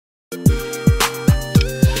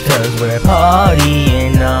'cause we're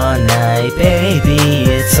partying all night. Baby,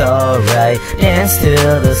 it's alright. Dance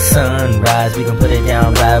till the sunrise. We gon' put it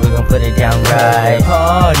down right, we gon' put it down right.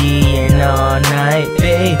 Partying all night.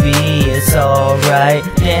 Baby, it's alright.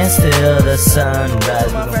 Dance till the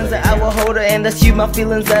sunrise. My friends that I will hold her, and that's you. My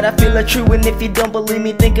feelings that I feel are true. And if you don't believe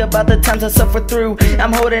me, think about the times I suffered through.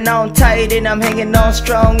 I'm holding on tight and I'm hanging on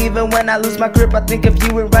strong. Even when I lose my grip, I think of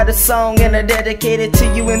you and write a song. And I dedicate it to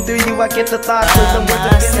you, and through you I get the thoughts of the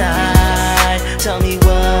words of side. Tell me